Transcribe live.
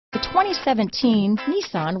2017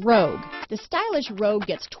 Nissan Rogue. The stylish Rogue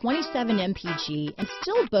gets 27 mpg and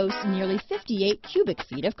still boasts nearly 58 cubic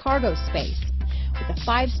feet of cargo space. With a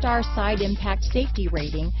 5-star side impact safety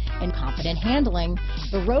rating and confident handling,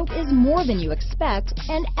 the Rogue is more than you expect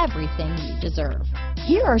and everything you deserve.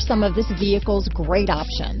 Here are some of this vehicle's great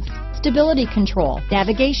options: stability control,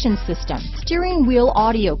 navigation system, steering wheel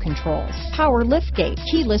audio controls, power liftgate,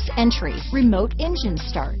 keyless entry, remote engine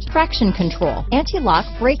start, traction control, anti-lock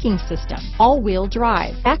braking system, all-wheel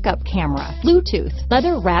drive, backup camera, Bluetooth,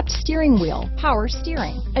 leather-wrapped steering wheel, power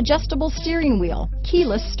steering, adjustable steering wheel,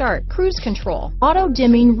 keyless start, cruise control,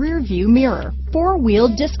 auto-dimming rear view mirror,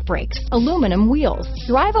 4-wheel disc brakes, aluminum wheels.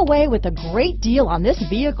 Drive away with a great deal on this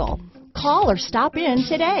vehicle. Call or stop in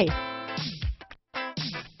today.